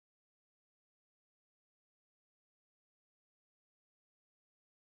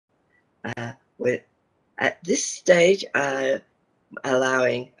We're at this stage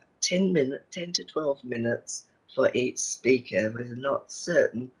allowing 10 to 12 minutes for each speaker. We're not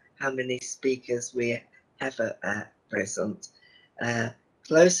certain how many speakers we have at present.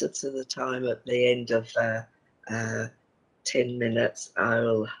 Closer to the time at the end of 10 minutes, I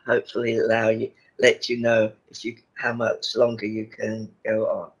will hopefully let you know how much longer you can go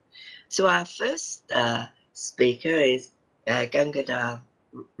on. So our first speaker is Gangadhar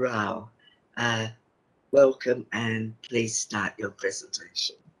Rao. Welcome, and please start your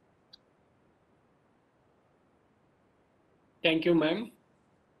presentation. Thank you, ma'am.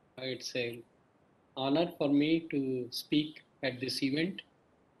 It's an honor for me to speak at this event.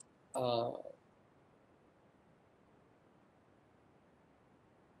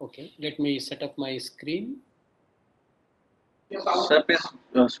 Okay, let me set up my screen. Sir, please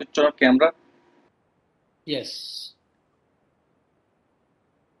switch on camera. Yes.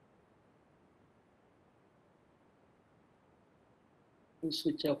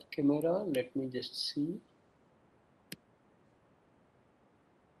 Switch off camera. Let me just see.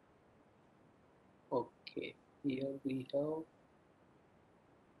 Okay, here we have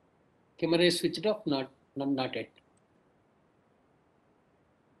camera is switched off. Not yet.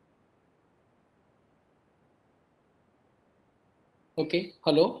 Okay.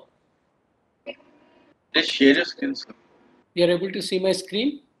 Hello. Just share your screen, sir. You are able to see my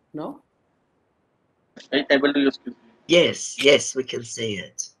screen now? Able to use screen. Yes, we can see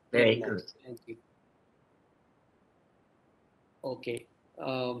it. Very good. Nice. Thank you. Okay.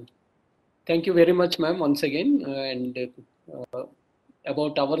 Thank you very much, ma'am, once again. And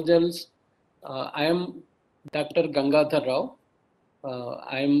about our gels, I am Dr. Gangadhar Rao.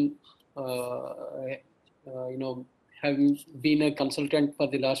 I am, having been a consultant for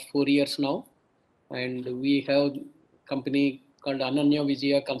the last 4 years now, and we have a company called Ananya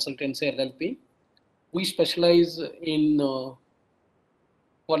Vijaya Consultancy LLP. We specialize in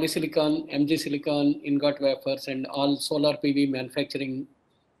polysilicon, MG silicon, ingot wafers, and all solar PV manufacturing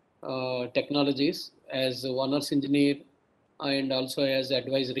technologies as owners engineer and also as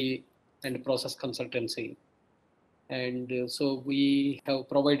advisory and process consultancy. And so we have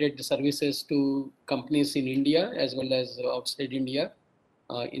provided services to companies in India as well as outside India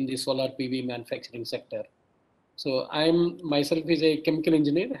in the solar PV manufacturing sector. So I'm myself is a chemical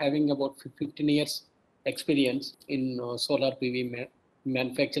engineer having about 15 years experience in solar PV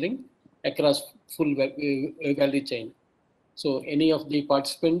manufacturing across full value chain. So any of the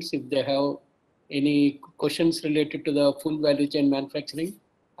participants, if they have any questions related to the full value chain manufacturing,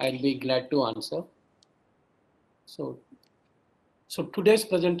 I'll be glad to answer. So today's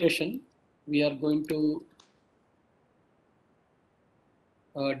presentation, we are going to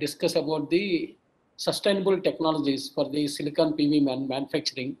discuss about the sustainable technologies for the silicon PV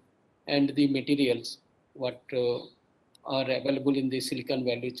manufacturing and the materials what are available in the silicon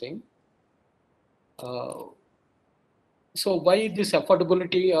value chain. So why this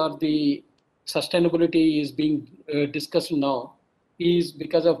affordability or the sustainability is being discussed now is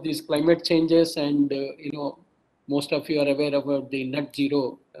because of these climate changes, and most of you are aware about the net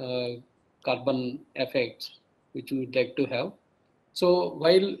zero carbon effects which we would like to have. So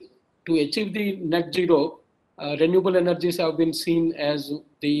while to achieve the net zero, renewable energies have been seen as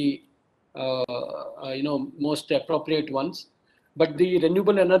the most appropriate ones, but the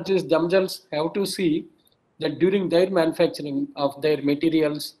renewable energies themselves have to see that during their manufacturing of their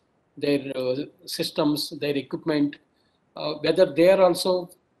materials, their systems, their equipment, whether they are also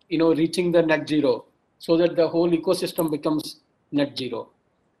reaching the net zero, so that the whole ecosystem becomes net zero.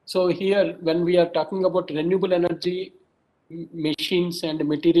 So here, when we are talking about renewable energy machines and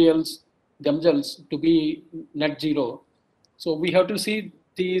materials themselves to be net zero, so we have to see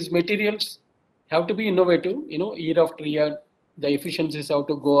these materials have to be innovative. Year after year, the efficiencies have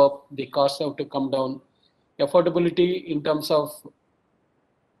to go up, the costs have to come down, affordability in terms of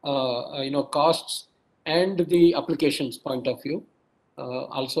costs and the applications point of view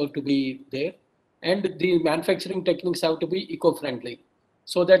also to be there, and the manufacturing techniques have to be eco-friendly,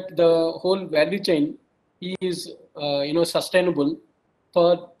 so that the whole value chain is sustainable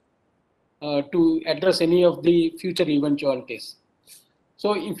for to address any of the future eventualities.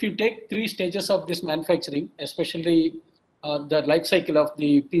 So if you take 3 stages of this manufacturing, especially the life cycle of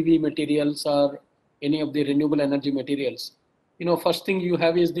the PV materials or any of the renewable energy materials, first thing you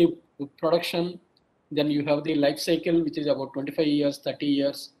have is the production, then you have the life cycle, which is about 25 years, 30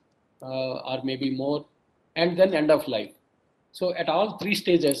 years, or maybe more, and then end of life. So at all 3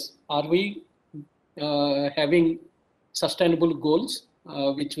 stages, are we having sustainable goals,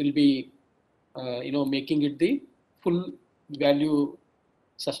 which will be, making it the full value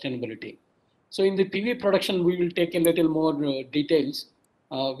sustainability. So in the PV production, we will take a little more details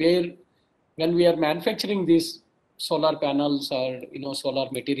where when we are manufacturing these solar panels or solar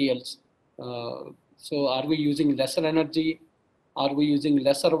materials, so are we using lesser energy? Are we using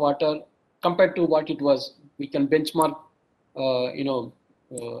lesser water compared to what it was? We can benchmark, uh,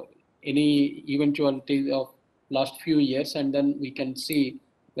 any eventuality of last few years, and then we can see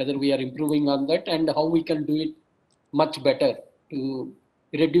whether we are improving on that and how we can do it much better to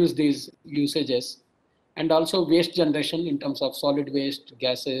reduce these usages. And also waste generation in terms of solid waste,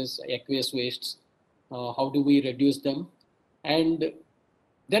 gases, aqueous wastes, how do we reduce them? And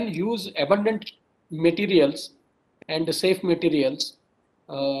then use abundant materials and safe materials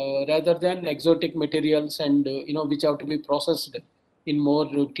rather than exotic materials and which have to be processed in more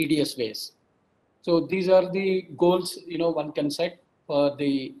tedious ways. So these are the goals one can set for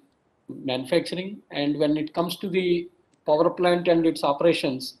the manufacturing. And when it comes to the power plant and its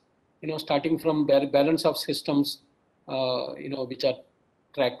operations, starting from balance of systems, which are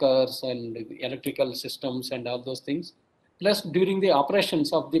trackers and electrical systems and all those things. Plus, during the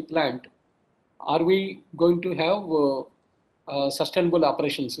operations of the plant, are we going to have sustainable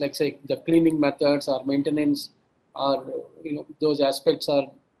operations, like say the cleaning methods or maintenance, or those aspects are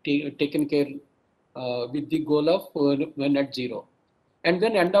taken care with the goal of net zero. And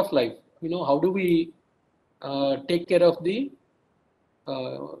then end of life, how do we take care of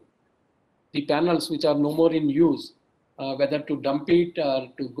uh, the panels which are no more in use, whether to dump it or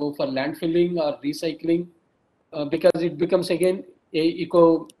to go for landfilling or recycling, because it becomes again a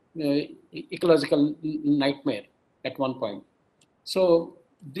ecological nightmare at one point. So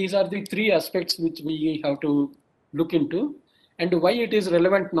these are the three aspects which we have to look into, and why it is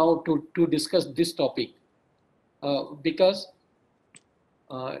relevant now to discuss this topic, because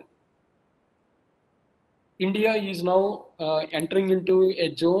India is now entering into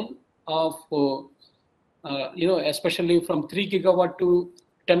a zone of, especially from 3 gigawatt to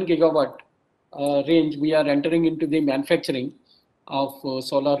 10 gigawatt range, we are entering into the manufacturing of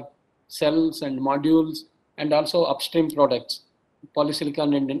solar cells and modules, and also upstream products,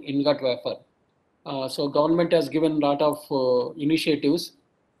 polysilicon and ingot wafer. So government has given a lot of initiatives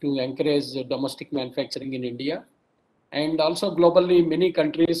to encourage domestic manufacturing in India. And also globally, many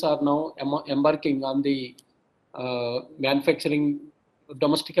countries are now embarking on the manufacturing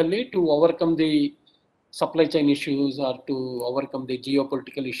domestically to overcome the supply chain issues or to overcome the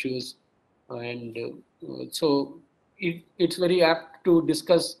geopolitical issues. And so it's very apt to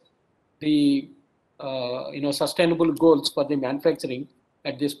discuss the sustainable goals for the manufacturing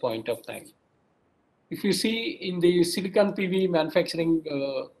at this point of time. If you see in the silicon PV manufacturing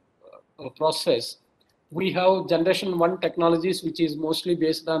process, we have generation 1 technologies, which is mostly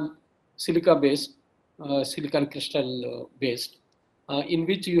based on silica based, silicon crystal based, in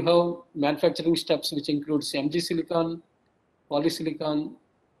which you have manufacturing steps which includes MG silicon, polysilicon,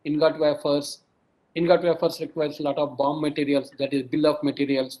 ingot wafers. Ingot wafers requires a lot of BOM materials, that is bill of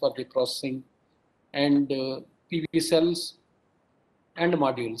materials for the processing, and PV cells and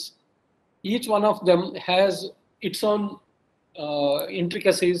modules. Each one of them has its own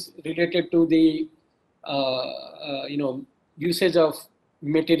intricacies related to the usage of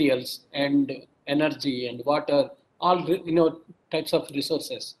materials and energy and water, all types of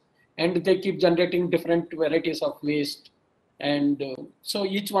resources, and they keep generating different varieties of waste. And so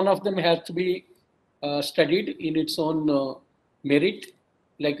each one of them has to be studied in its own merit.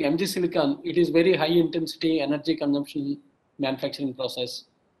 Like MG silicon, it is very high intensity energy consumption manufacturing process.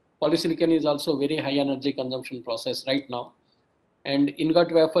 Polysilicon is also very high energy consumption process right now. And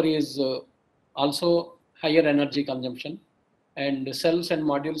ingot wafer is also higher energy consumption. And cells and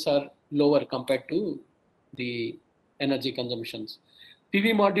modules are lower compared to the energy consumptions.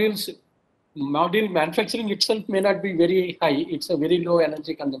 PV module manufacturing itself may not be very high. It's a very low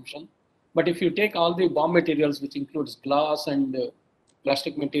energy consumption. But if you take all the BOM materials, which includes glass and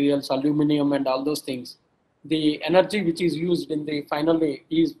plastic materials, aluminum and all those things, the energy which is used in the finally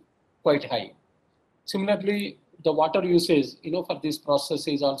is quite high. Similarly, the water usage, for this process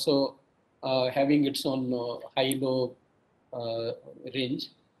is also having its own high-low range,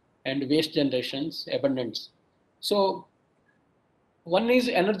 and waste generations abundance. So one is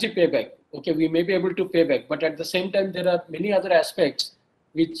energy payback. Okay, we may be able to pay back, but at the same time, there are many other aspects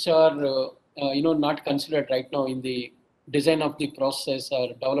which are not considered right now in the design of the process or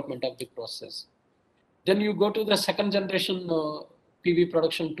development of the process. Then you go to the second generation PV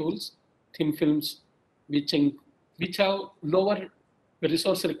production tools, thin films, which have lower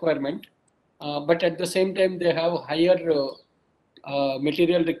resource requirement, but at the same time they have higher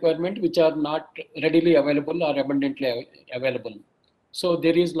material requirement, which are not readily available or abundantly available. So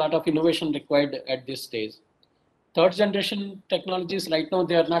there is a lot of innovation required at this stage. Third generation technologies right now,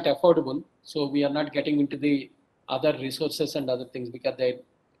 they are not affordable. So we are not getting into the other resources and other things because the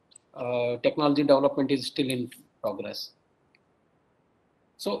technology development is still in progress.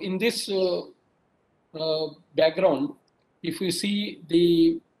 So in this background, if we see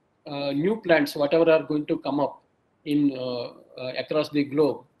the new plants, whatever are going to come up in across the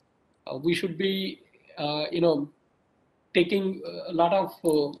globe, we should be, taking a lot of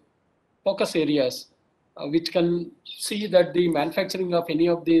focus areas which can see that the manufacturing of any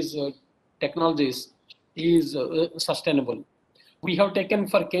of these technologies is sustainable. We have taken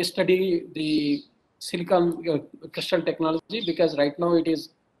for case study the silicon crystal technology because right now it is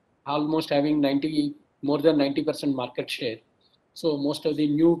almost having more than 90% market share. So most of the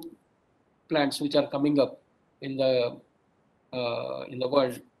new plants which are coming up in the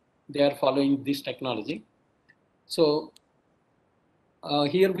world, they are following this technology. So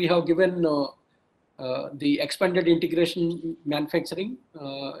here we have given the expanded integration manufacturing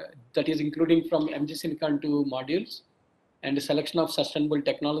that is including from MG Silicon to modules and the selection of sustainable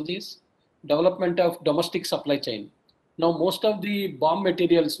technologies, development of domestic supply chain. Now, most of the BOM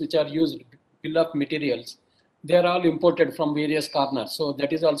materials which are used, bill of materials, they are all imported from various corners. So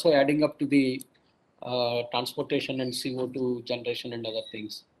that is also adding up to the transportation and CO2 generation and other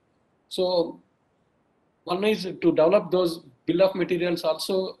things. So one is to develop those bill of materials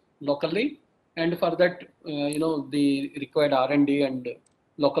also locally, and for that, the required R&D and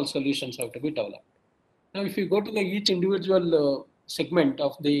local solutions have to be developed. Now, if you go to each individual segment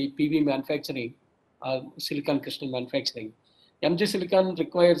of the PV manufacturing, silicon crystal manufacturing, MG Silicon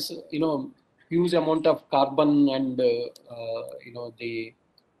requires, huge amount of carbon and, the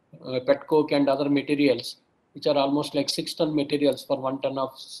pet coke and other materials, which are almost like 6 ton materials for 1 ton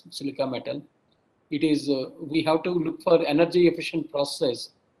of silica metal. It is, we have to look for energy efficient process.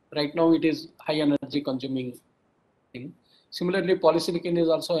 Right now, it is high energy consuming thing. Similarly, polysilicon is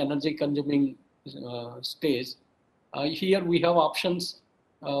also energy consuming stage. Here we have options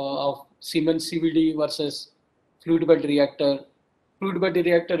of Siemens CVD versus fluid bed reactor. Fluid bed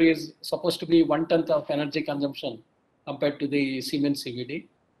reactor is supposed to be 1/10 of energy consumption compared to the Siemens CVD,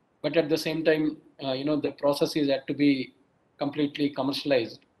 but at the same time, the process is yet to be completely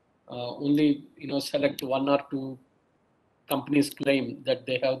commercialized. Only select 1 or 2 companies claim that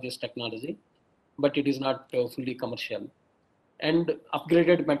they have this technology, but it is not fully commercial. And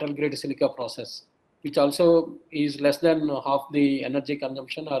upgraded metal grade silica process, which also is less than half the energy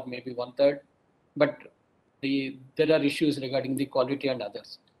consumption or maybe 1/3, but there are issues regarding the quality and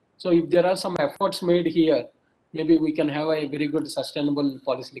others. So if there are some efforts made here, maybe we can have a very good sustainable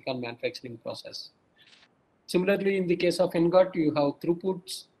polysilicon manufacturing process. Similarly, in the case of ingot, you have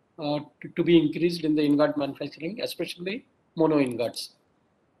throughputs to be increased in the ingot manufacturing, especially mono ingots.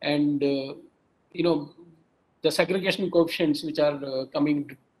 And, the segregation coefficients which are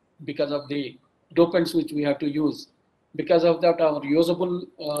coming because of the dopants which we have to use. Because of that, our usable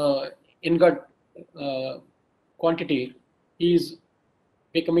ingot quantity is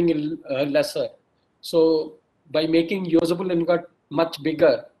becoming lesser. So by making usable ingot much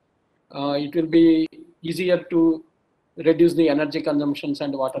bigger, it will be easier to reduce the energy consumptions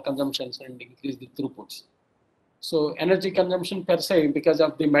and water consumptions and increase the throughputs. So energy consumption per se, because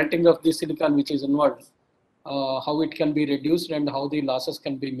of the melting of the silicon which is involved, how it can be reduced and how the losses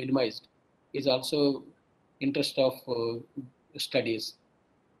can be minimized is also interest of studies.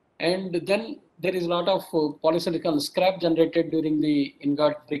 And then there is a lot of polysilicon scrap generated during the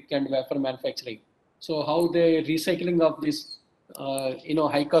ingot, brick and wafer manufacturing. So how the recycling of this,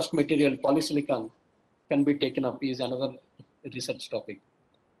 high cost material polysilicon can be taken up is another research topic.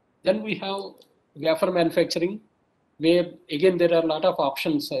 Then we have wafer manufacturing, where again there are a lot of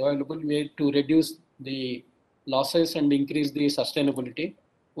options available way to reduce the losses and increase the sustainability.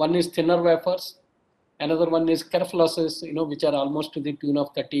 One is thinner wafers, another one is kerf losses, which are almost to the tune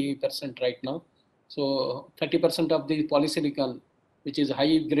of 30% right now. So 30% of the polysilicon, which is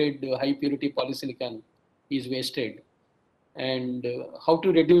high grade, high purity polysilicon, is wasted. And how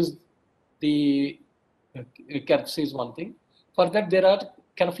to reduce the kerfs is one thing. For that, there are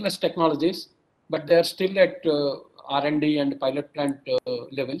kerfless technologies, but they are still at R&D and pilot plant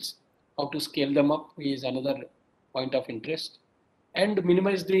levels. How to scale them up is another point of interest. And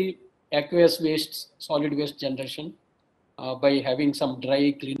minimize the aqueous waste, solid waste generation by having some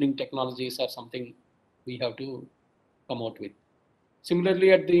dry cleaning technologies or something we have to come out with.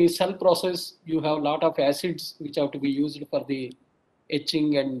 Similarly, at the cell process, you have a lot of acids which have to be used for the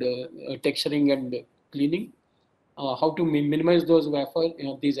etching and texturing and cleaning. How to minimize those wafer,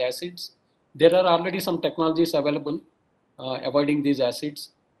 these acids. There are already some technologies available avoiding these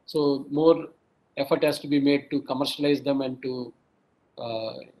acids. So more effort has to be made to commercialize them and to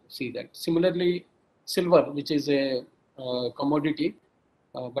see that. Similarly, silver, which is a commodity,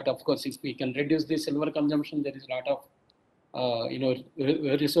 but of course, if we can reduce the silver consumption, there is a lot of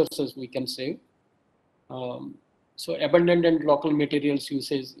resources we can save. So abundant and local materials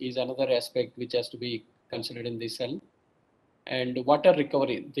usage is another aspect which has to be considered in the cell. And water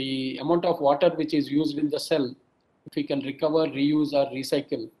recovery, the amount of water which is used in the cell, if we can recover, reuse or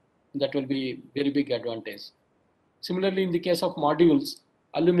recycle, that will be very big advantage. Similarly, in the case of modules,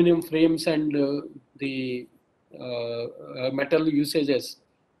 aluminum frames and the metal usages,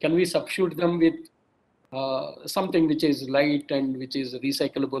 can we substitute them with something which is light and which is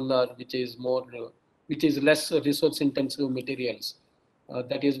recyclable or which is more, which is less resource intensive materials?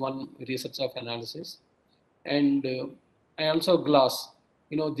 That is one research of analysis. And also glass,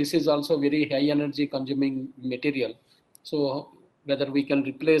 this is also very high energy consuming material. So whether we can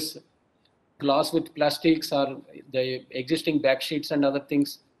replace glass with plastics or the existing back sheets and other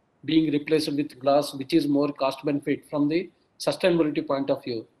things being replaced with glass, which is more cost benefit from the sustainability point of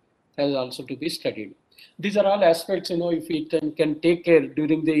view, has also to be studied. These are all aspects, if we can take care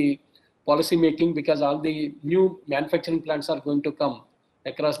during the policy making, because all the new manufacturing plants are going to come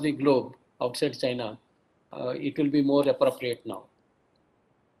across the globe outside China. It will be more appropriate now.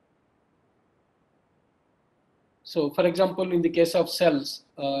 So, for example, in the case of cells,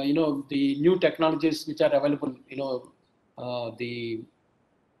 the new technologies which are available, the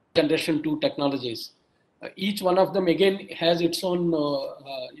generation 2 technologies, each one of them again has its own,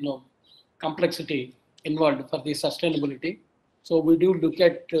 complexity involved for the sustainability. So we do look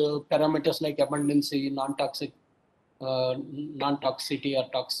at parameters like abundancy, non-toxicity or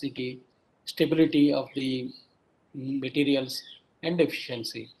toxicity, stability of the materials, and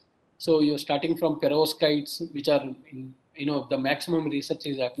efficiency. So you're starting from perovskites, which are, the maximum research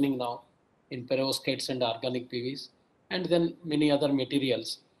is happening now in perovskites and organic PVs, and then many other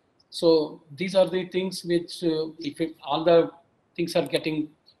materials. So these are the things which, all the things are getting,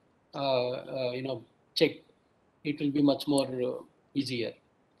 checked, it will be much more easier.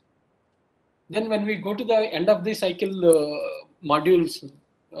 Then when we go to the end of the cycle modules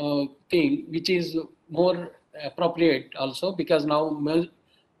thing, which is more appropriate also, because now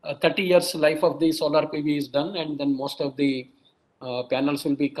 30 years life of the solar PV is done, and then most of the panels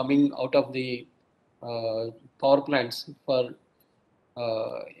will be coming out of the power plants for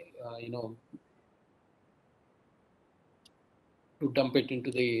to dump it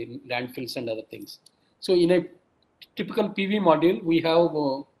into the landfills and other things. So in a typical PV module, we have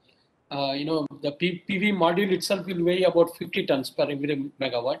the PV module itself will weigh about 50 tons per every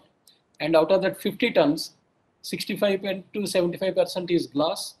megawatt, and out of that 50 tons, 65 to 75% is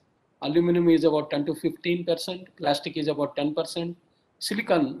glass, aluminum is about 10 to 15%, plastic is about 10%,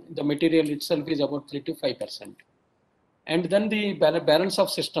 silicon, the material itself, is about 3 to 5%. And then the balance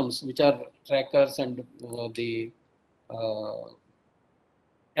of systems, which are trackers and the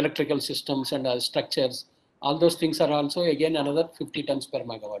electrical systems and structures, all those things are also again another 50 tons per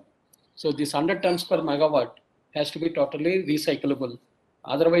megawatt. So this 100 tons per megawatt has to be totally recyclable.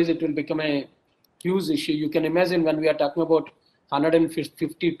 Otherwise, it will become a huge issue. You can imagine when we are talking about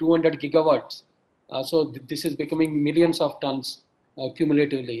 150, 200 gigawatts. So this is becoming millions of tons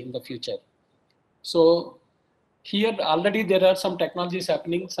cumulatively in the future. So here already there are some technologies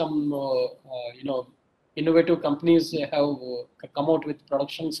happening. Some innovative companies have come out with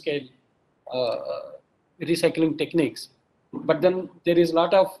production scale recycling techniques. But then there is a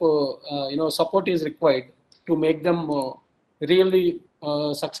lot of support is required to make them really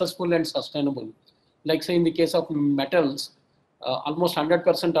successful and sustainable. Like say in the case of metals, almost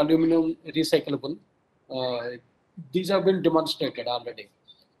 100% aluminum recyclable. These have been demonstrated already,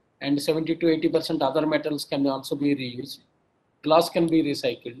 and 70 to 80% other metals can also be reused. Glass can be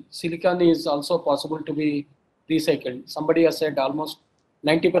recycled. Silicon is also possible to be recycled. Somebody has said almost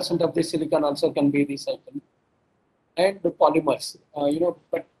 90% of the silicon also can be recycled. And the polymers,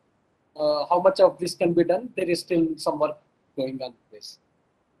 but how much of this can be done? There is still some work going on with this.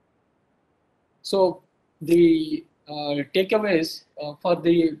 So the takeaways for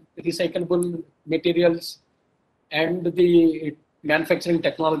the recyclable materials and the manufacturing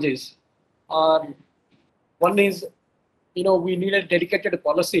technologies are, one is, we need a dedicated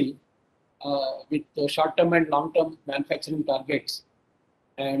policy with short-term and long-term manufacturing targets,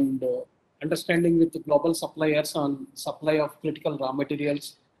 and understanding with the global suppliers on supply of critical raw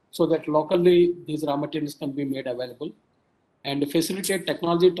materials, so that locally these raw materials can be made available, and facilitate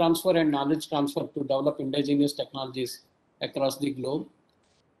technology transfer and knowledge transfer to develop indigenous technologies across the globe,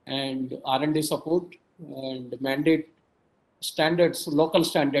 and R&D support, and mandate standards, local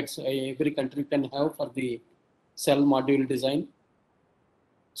standards every country can have for the cell module design,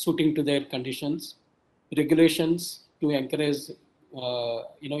 suiting to their conditions, regulations to encourage,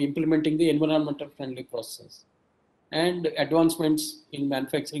 implementing the environmental friendly process, and advancements in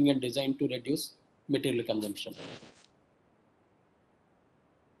manufacturing and design to reduce material consumption.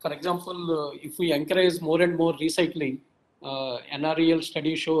 For example, if we encourage more and more recycling, NREL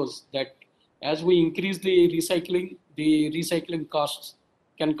study shows that as we increase the recycling costs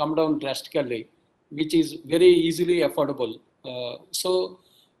can come down drastically, which is very easily affordable. So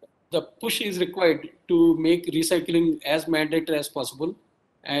the push is required to make recycling as mandatory as possible,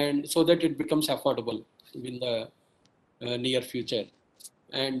 and so that it becomes affordable in the near future.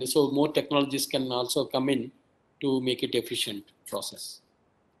 And so more technologies can also come in to make it efficient process.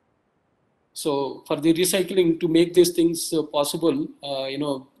 So for the recycling, to make these things possible,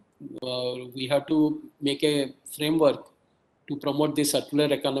 we have to make a framework to promote the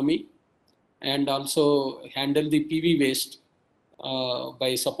circular economy and also handle the PV waste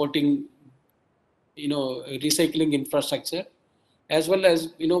by supporting, recycling infrastructure, as well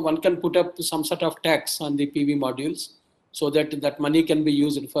as, one can put up some sort of tax on the PV modules so that that money can be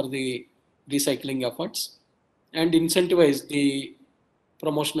used for the recycling efforts and incentivize the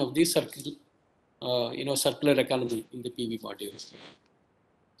promotion of the circular economy in the PV modules.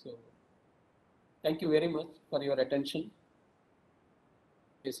 So, thank you very much for your attention.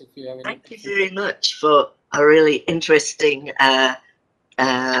 Yes, if you have any Thank you very much for a really interesting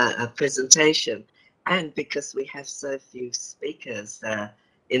presentation. And because we have so few speakers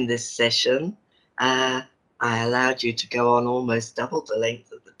in this session, I allowed you to go on almost double the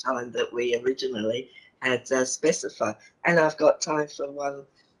length of the time that we originally had specified. And I've got time for one.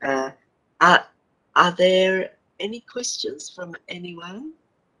 Are there any questions from anyone?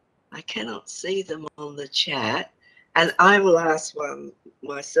 I cannot see them on the chat. And I will ask one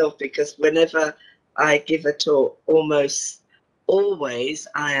myself, because whenever I give a talk, almost always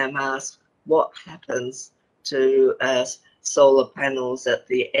I am asked what happens to solar panels at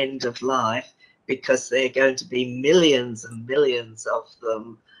the end of life, because there are going to be millions and millions of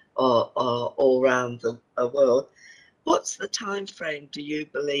them all around the world. What's the time frame, do you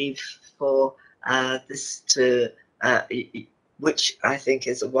believe, for this to, which I think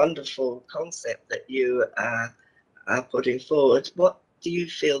is a wonderful concept that you are putting forward? What do you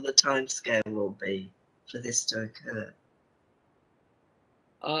feel the timescale will be for this to occur?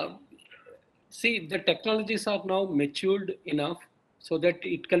 See, the technologies are now matured enough so that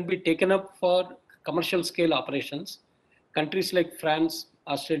it can be taken up for commercial scale operations. Countries like France,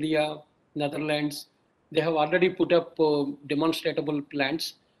 Australia, Netherlands, they have already put up demonstrable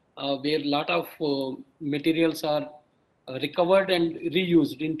plants where a lot of materials are recovered and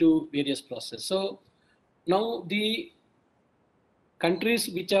reused into various processes. So now the countries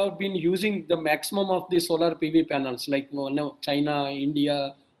which have been using the maximum of the solar PV panels, like China,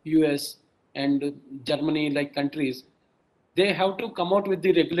 India, US, and Germany, like countries, they have to come out with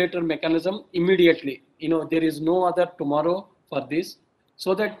the regulator mechanism immediately. There is no other tomorrow for this,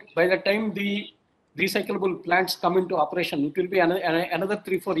 so that by the time the recyclable plants come into operation, it will be another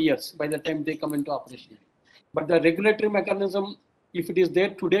 3-4 years by the time they come into operation. But the regulatory mechanism, if it is there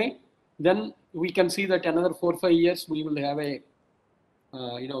today, then we can see that another 4-5 years we will have a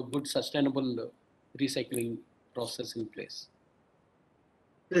good sustainable recycling process in place.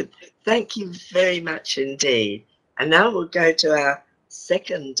 Good. Thank you very much indeed. And now we'll go to our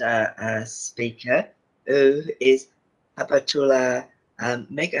second speaker, who is Habatullah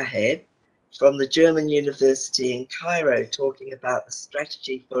Megahead from the German University in Cairo, talking about the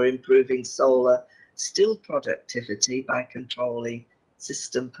strategy for improving solar still productivity by controlling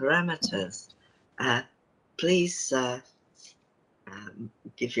system parameters. Please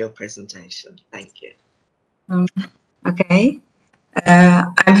give your presentation. Thank you. Okay.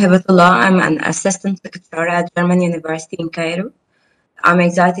 I'm Habatullah. I'm an assistant lecturer at German University in Cairo. I'm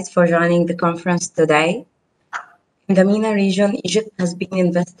excited for joining the conference today. In the MENA region, Egypt has been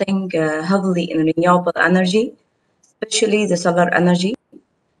investing heavily in renewable energy, especially the solar energy.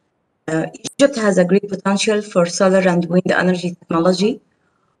 Egypt has a great potential for solar and wind energy technology,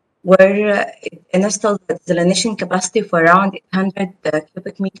 where it installed a desalination capacity for around 800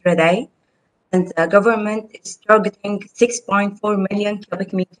 cubic meter a day, and the government is targeting 6.4 million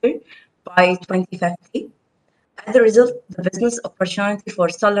cubic meter by 2050. As a result, the business opportunity for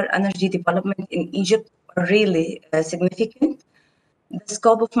solar energy development in Egypt are really significant. The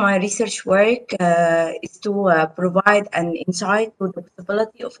scope of my research work is to provide an insight to the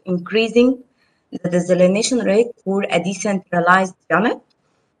possibility of increasing the desalination rate for a decentralized unit.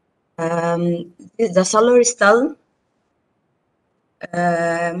 The solar cell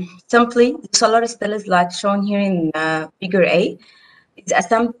Simply, the solar cell is like shown here in figure A. It's a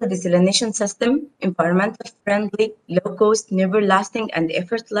sample desalination system, environmental friendly, low cost, never lasting, and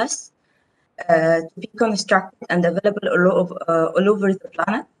effortless to be constructed and available all over the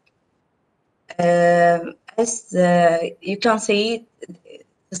planet. As you can see,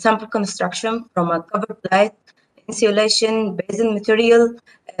 the sample construction from a cover plate, insulation, basin material,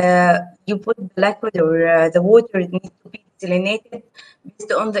 you put the liquid or the water needs to be desalinated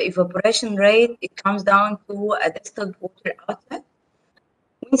based on the evaporation rate. It comes down to a distilled water outlet.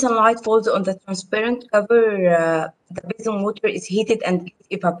 When sunlight falls on the transparent cover, the basin water is heated and gets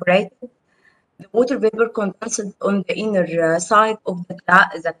evaporated. The water vapor condenses on the inner side of the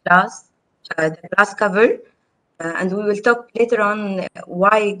glass cover, and we will talk later on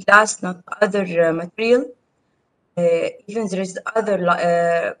why glass, not other material. Even there is other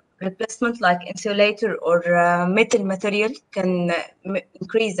replacement like insulator or metal material can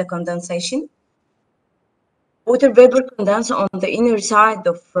increase the condensation. Water vapor condenses on the inner side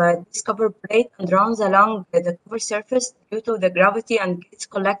of this cover plate and runs along the cover surface due to the gravity and gets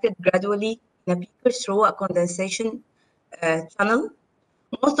collected gradually in a beaker through a condensation channel.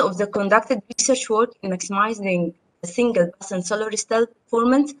 Most of the conducted research work in maximizing the single basin solar cell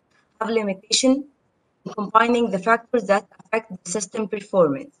performance have limitation in combining the factors that affect the system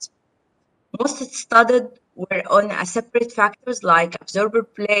performance. Most studied were on a separate factors like absorber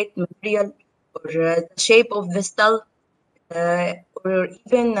plate material or the shape of the cell, or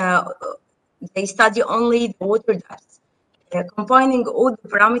even they study only the water depth. Combining all the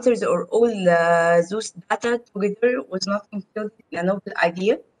parameters or all those data together was not included in a novel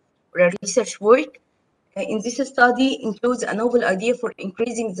idea or a research work. In this study includes a novel idea for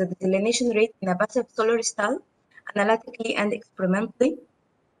increasing the desalination rate in a passive solar cell analytically and experimentally.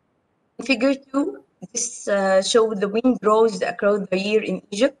 In figure 2, this shows the wind draws across the year in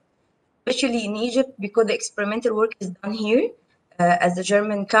Egypt, especially in Egypt because the experimental work is done here at the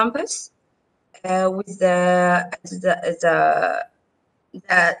German campus with the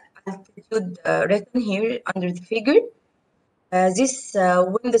altitude written here under the figure. This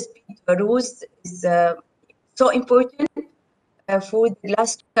wind speed rose is so important for the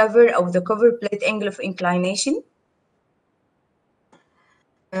glass cover of the cover plate angle of inclination.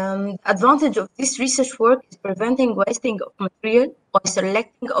 The advantage of this research work is preventing wasting of material by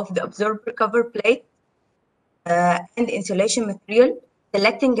selecting of the absorber cover plate and insulation material,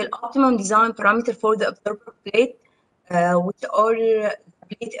 selecting the optimum design parameter for the absorber plate, which are the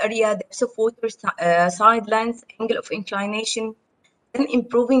plate area, depth of water, side length, angle of inclination, then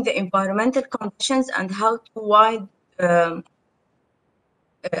improving the environmental conditions and how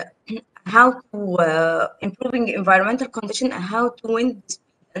improving environmental condition and how to wind speed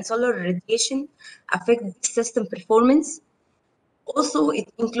and solar radiation affect the system performance. Also, it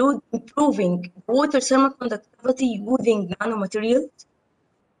includes improving water thermal conductivity using nanomaterials.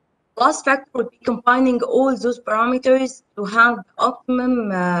 Last factor would be combining all those parameters to have the optimum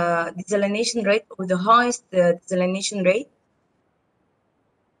desalination rate or the highest desalination rate.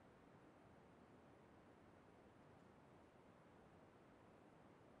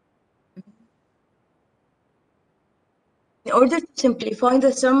 In order to simplify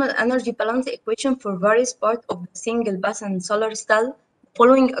the thermal energy balance equation for various parts of the single basin solar cell, the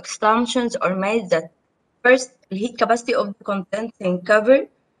following assumptions are made that first, the heat capacity of the condensing cover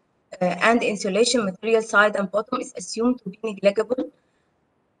and insulation material side and bottom is assumed to be negligible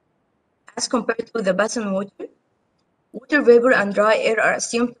as compared to the basin water. Water vapor and dry air are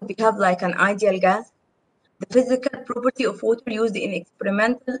assumed to behave like an ideal gas. The physical property of water used in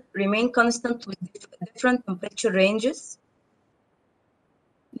experimental remain constant with different temperature ranges.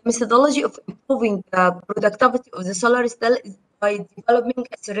 The methodology of improving the productivity of the solar cell is by developing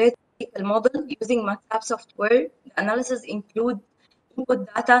a theoretical model using MATLAB software. The analysis includes input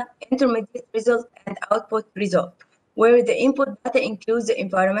data, intermediate result, and output result, where the input data includes the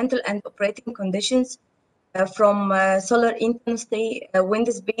environmental and operating conditions from solar intensity, wind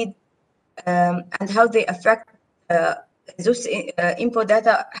speed, and how they affect those input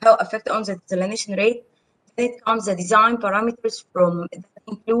data, how affect on the desalination rate. Then it comes the design parameters from that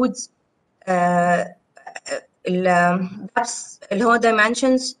includes depths اللي هو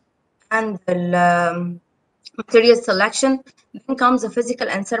dimensions and material selection. Then comes the physical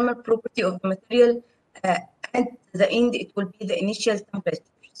and thermal property of the material, and at the end it will be the initial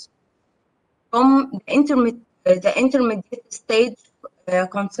temperatures. From the intermediate stage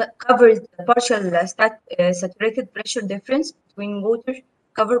covers the partial saturated pressure difference between water,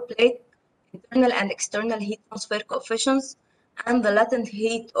 cover plate, internal and external heat transfer coefficients, and the latent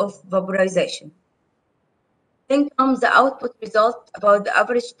heat of vaporization. Then comes the output result about the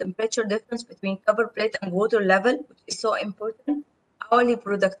average temperature difference between cover plate and water level, which is so important, hourly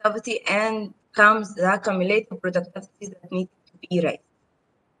productivity, and comes the cumulative productivity that need to be raised.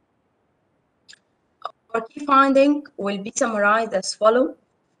 Our key finding will be summarized as follows.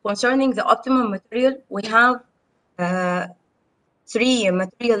 Concerning the optimum material, we have 3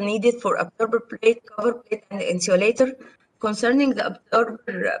 material needed for absorber plate, cover plate, and insulator. Concerning the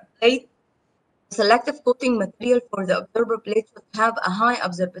absorber plate, selective coating material for the absorber plate should have a high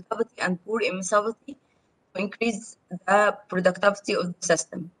absorbability and poor emissivity to increase the productivity of the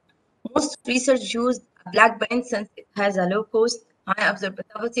system. Most research used a black paint since it has a low cost, high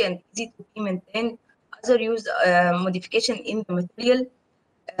absorbability, and easy to be maintained. Other use modification in the material.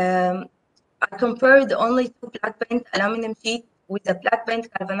 I compared only 2 black paint aluminum sheet with a black paint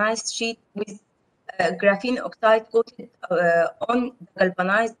galvanized sheet with graphene oxide coated on the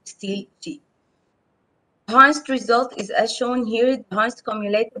galvanized steel sheet. The highest result is as shown here, the highest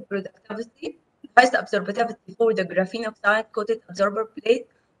cumulative productivity, the highest absorbability for the graphene oxide coated absorber plate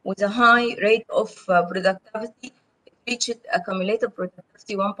with a high rate of productivity. It reached a cumulative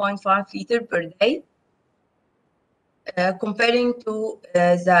productivity 1.5 liter per day, comparing to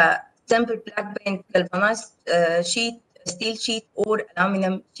the simple black paint galvanized sheet, steel sheet, or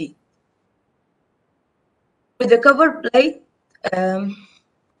aluminum sheet. With the cover plate,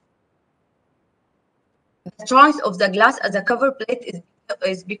 the choice of the glass as a cover plate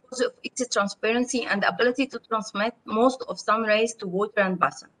is because of its transparency and ability to transmit most of sun rays to water and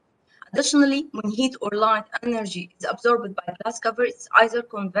basin. Additionally, when heat or light energy is absorbed by glass cover, it's either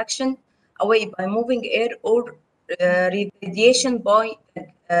convection away by moving air or radiation by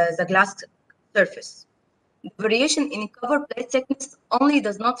the glass surface. The variation in cover plate thickness only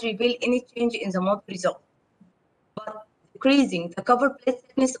does not reveal any change in the model result, but decreasing the cover plate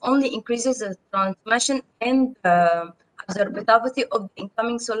thickness only increases the transmission and absorbability of the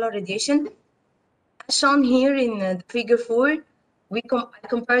incoming solar radiation. As shown here in the figure 4, I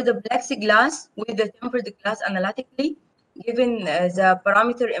compare the plexiglass with the tempered glass analytically, given the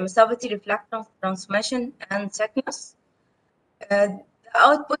parameter emissivity, reflectance, transmission, and thickness. The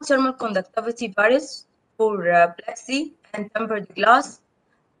output thermal conductivity varies for plexi and tempered glass,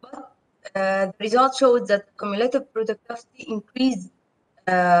 but the result shows that cumulative productivity increased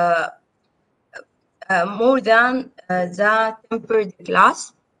more than the tempered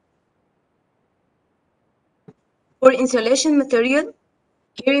glass. For insulation material,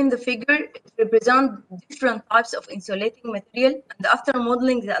 here in the figure, it represents different types of insulating material, and after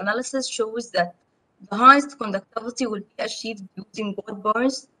modeling, the analysis shows that the highest conductivity will be achieved using wood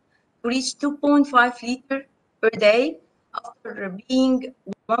burns to reach 2.5 liter per day after being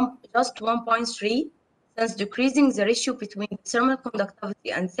just 1.3, since decreasing the ratio between the thermal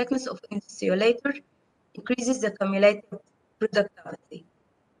conductivity and thickness of insulator increases the cumulative productivity.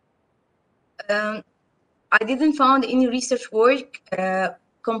 I didn't find any research work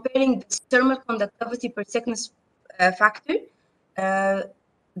comparing the thermal conductivity per thickness factor.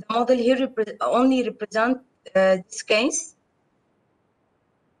 The model here only represents this case.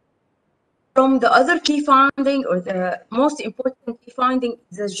 From the other key finding, or the most important key finding,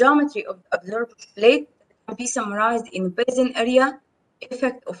 the geometry of the absorber plate can be summarized in basin area,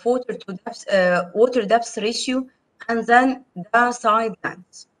 effect of water depth ratio, and then the side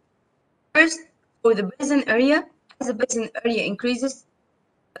lengths. First, for the basin area, as the basin area increases,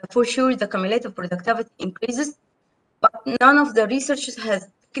 for sure the cumulative productivity increases, but none of the researchers has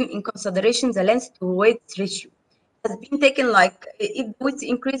taken in consideration the length to width ratio. It has been taken like if width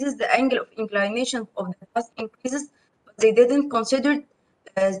increases, the angle of inclination of the glass increases, but they didn't consider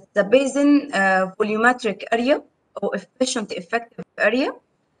the basin volumetric area or efficient effective area.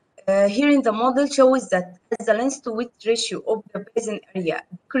 Here in the model shows that as the length to width ratio of the basin area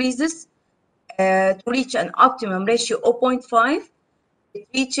decreases, to reach an optimum ratio 0.5, it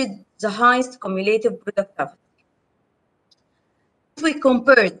reached the highest cumulative productivity. If we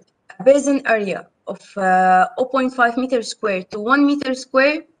compared a basin area of 0.5 meters square to 1 meter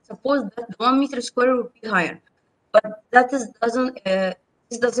square, suppose that the 1 meter square would be higher, but this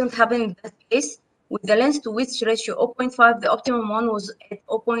doesn't happen in that case. With the length to width ratio 0.5, the optimum one was at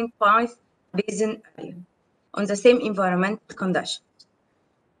 0.5 basin area on the same environmental conditions.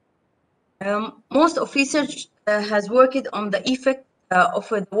 Most of research has worked on the effect of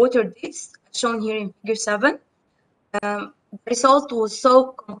the water depths, shown here in figure 7. The result was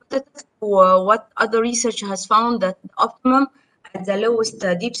so competitive to what other research has found, that the optimum at the lowest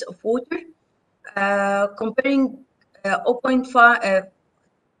depths of water, comparing 0.5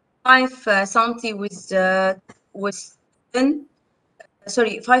 centi with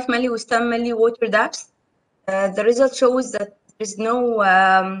 5 milli with 10 milli water depths, the result shows that there is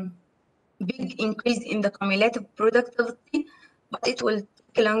no big increase in the cumulative productivity, but it will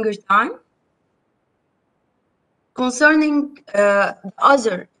take a longer time. Concerning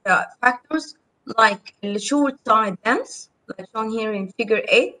other factors like the short side length, like shown here in figure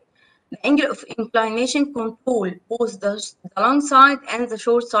 8, the angle of inclination control both the long side and the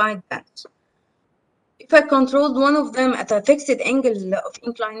short side length. If I controlled one of them at a fixed angle of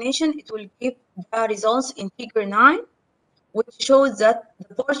inclination, it will give the results in figure 9, which shows that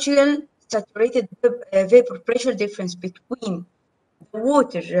the partial saturated vapor pressure difference between the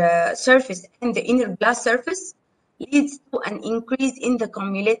water surface and the inner glass surface leads to an increase in the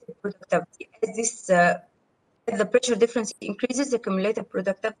cumulative productivity. As the pressure difference increases, the cumulative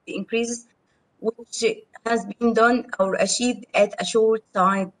productivity increases, which has been done or achieved at a short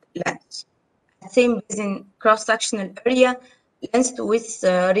side length. Same as in cross-sectional area, length to width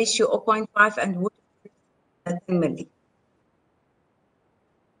ratio 0.5 and width 10 milli.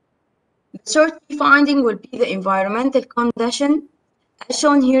 The third key finding will be the environmental condition. As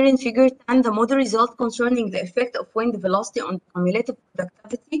shown here in figure 10, the model result concerning the effect of wind velocity on cumulative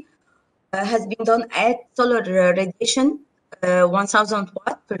productivity has been done at solar radiation, 1000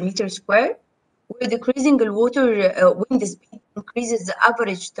 watt per meter square, where decreasing the water wind speed increases the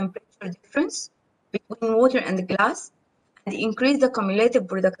average temperature difference between water and glass and increase the cumulative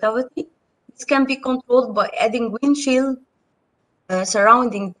productivity. This can be controlled by adding windshield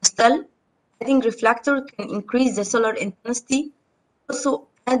surrounding the stall. Adding reflector can increase the solar intensity. Also,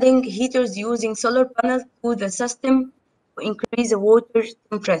 adding heaters using solar panels to the system to increase the water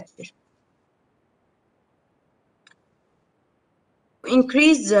temperature. To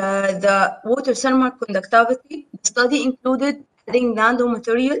increase the water thermal conductivity, the study included adding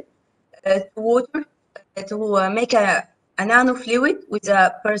nanomaterial to water to make a nano fluid with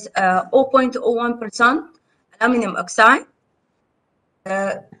a 0.01% aluminum oxide.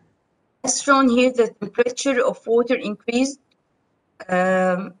 As shown here, the temperature of water increased.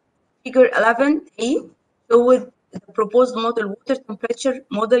 Figure 11a showed the proposed model water temperature,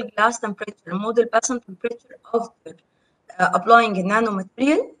 model glass temperature, model basin temperature after applying a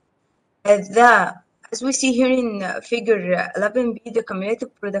nanomaterial. As we see here in figure 11b, the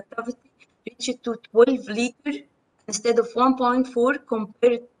cumulative productivity reached to 12 liters instead of 1.4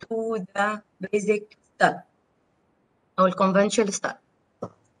 compared to the basic stall or conventional stall.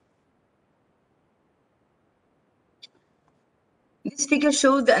 This figure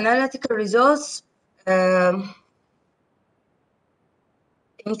shows the analytical results,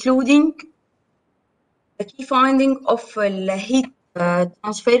 including the key finding of the heat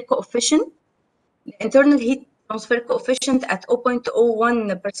transfer coefficient. The internal heat transfer coefficient at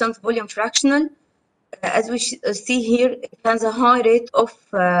 0.01% volume fractional. As we see here, it has a high rate of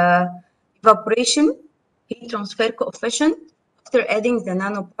evaporation heat transfer coefficient after adding the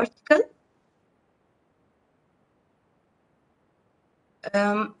nanoparticle.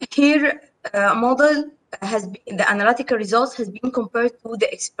 Here, a model has been, the analytical results has been compared to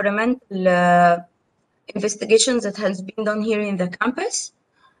the experimental investigations that has been done here in the campus.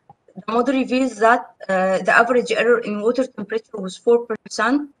 The model reveals that the average error in water temperature was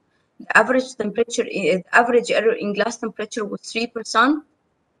 4%. The average error in glass temperature was 3%.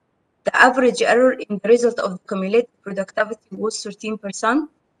 The average error in the result of the cumulative productivity was 13%.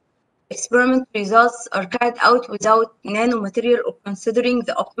 Experiment results are carried out without nanomaterial or considering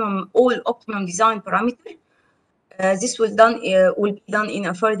the all optimum design parameters. This will be done in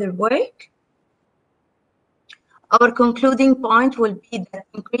a further work. Our concluding point will be that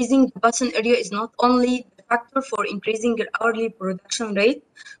increasing the basin area is not only the factor for increasing the hourly production rate,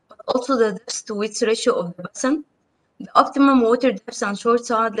 but also the depth to width ratio of the basin. The optimum water depth and short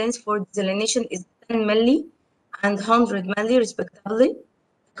side length for desalination is 10 milli and 100 milli respectively.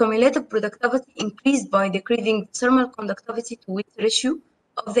 Cumulative productivity increased by decreasing the thermal conductivity to width ratio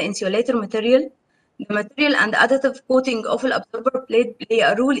of the insulator material. The material and additive coating of the absorber plate play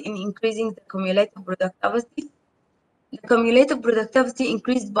a role in increasing the cumulative productivity. The cumulative productivity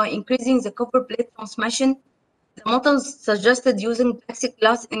increased by increasing the copper plate transmission. The models suggested using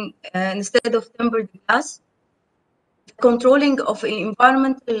plexiglass instead of tempered glass. The controlling of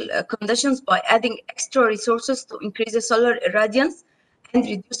environmental conditions by adding extra resources to increase the solar irradiance and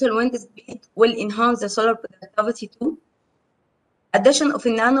reduce the wind speed will enhance the solar productivity too. Addition of a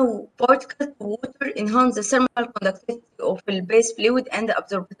nanoparticle to water enhance the thermal conductivity of the base fluid and the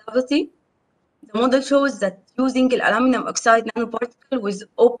absorptivity. The model shows that using the aluminum oxide nanoparticle with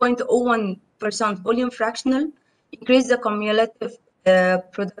 0.01% volume fractional increased the cumulative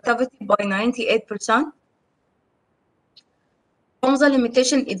productivity by 98%. Bronze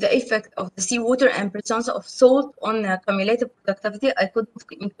limitation is the effect of the seawater and presence of salt on cumulative productivity. I couldn't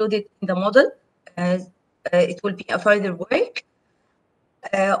include it in the model. It will be a further work.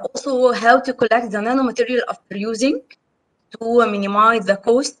 Also, how to collect the nanomaterial after using to minimize the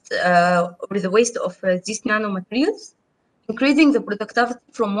cost or the waste of these nanomaterials. Increasing the productivity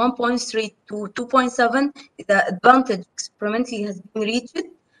from 1.3 to 2.7, the advantage experimentally has been reached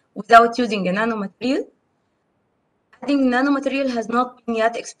without using a nanomaterial. Adding nanomaterial has not been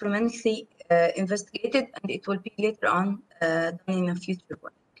yet experimentally investigated, and it will be later on done in a future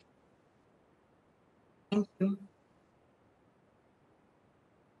work. Thank you.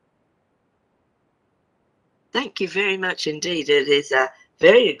 Thank you very much indeed. It is a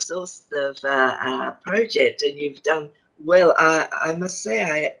very exhaustive project, and you've done well. I must say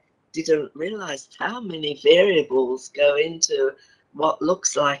I didn't realize how many variables go into what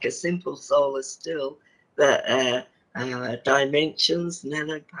looks like a simple solar still, the dimensions,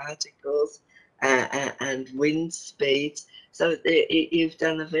 nanoparticles, and wind speeds. So you've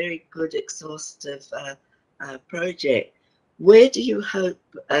done a very good exhaustive project. Where do you hope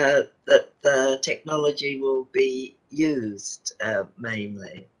that the technology will be used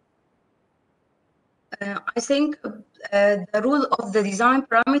mainly? I think the rule of the design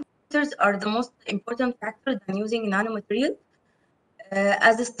parameters are the most important factor than using nanomaterial.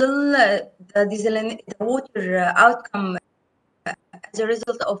 As still the water outcome as a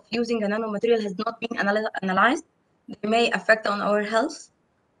result of using a nanomaterial has not been analyzed, they may affect on our health.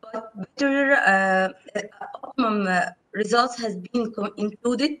 But better optimum results has been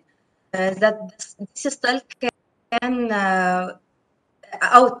included that this still can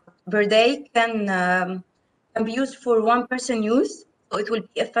output per day can be used for one person use, so it will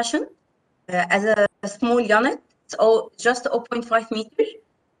be efficient as a small unit. So just 0.5 meters.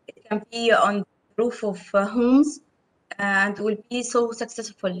 It can be on the roof of homes and will be so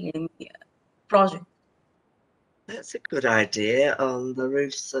successful in the project. That's a good idea on the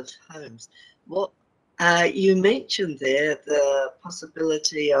roofs of homes. What you mentioned there, the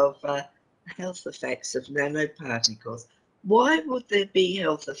possibility of health effects of nanoparticles. Why would there be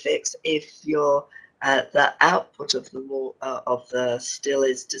health effects if your the output of the still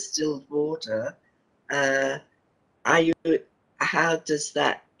is distilled water? How does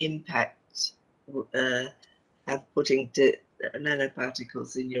that impact putting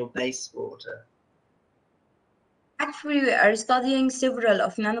nanoparticles in your wastewater? Actually, we are studying several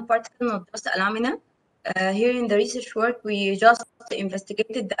of nanoparticles, not just alumina. Here in the research work, we just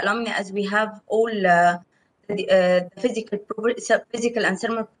investigated the alumina as we have all the physical and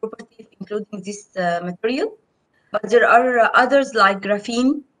thermal properties, including this material. But there are others like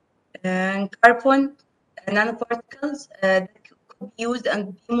graphene and carbon nanoparticles that could be used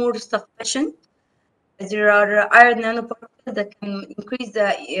and be more sufficient. There are iron nanoparticles that can increase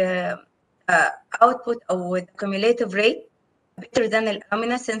the output or the cumulative rate better than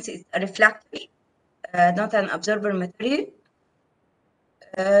alumina since it's a reflector, not an absorber material.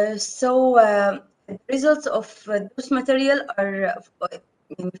 The results of those material are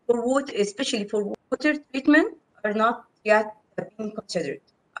for water, especially for water treatment, are not yet being considered.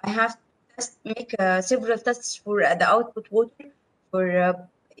 I have to make several tests for the output water for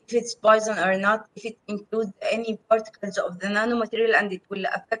if it's poison or not, if it includes any particles of the nanomaterial and it will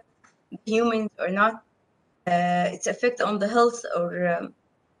affect humans or not. Its effect on the health or a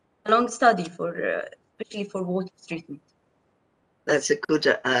long study for especially for water treatment. That's a good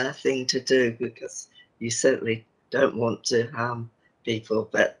thing to do because you certainly don't want to harm people,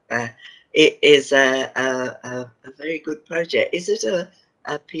 but it is a very good project. Is it a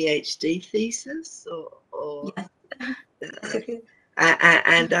PhD thesis or Yes.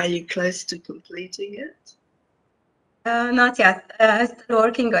 And are you close to completing it? Not yet. Still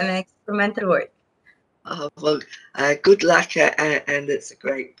working on experimental work. Oh, well, good luck, and it's a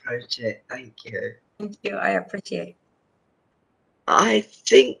great project. Thank you. Thank you. I appreciate it. I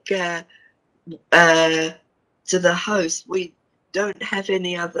think to the host, we don't have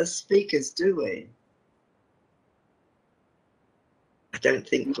any other speakers, do we? I don't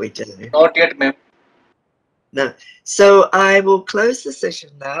think we do. Not yet, ma'am. No. So I will close the session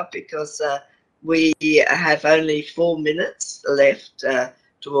now because we have only 4 minutes left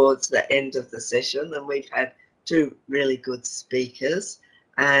towards the end of the session, and we've had 2 really good speakers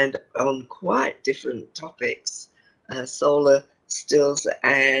and on quite different topics, solar stills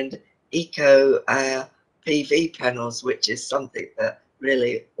and eco PV panels, which is something that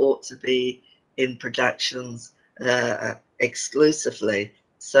really ought to be in productions exclusively.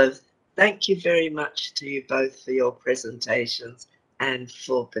 So thank you very much to you both for your presentations and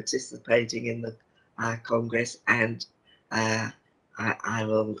for participating in the Congress and I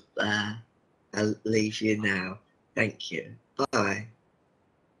will I'll leave you now. Thank you. Bye.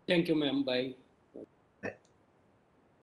 Thank you, ma'am. Bye.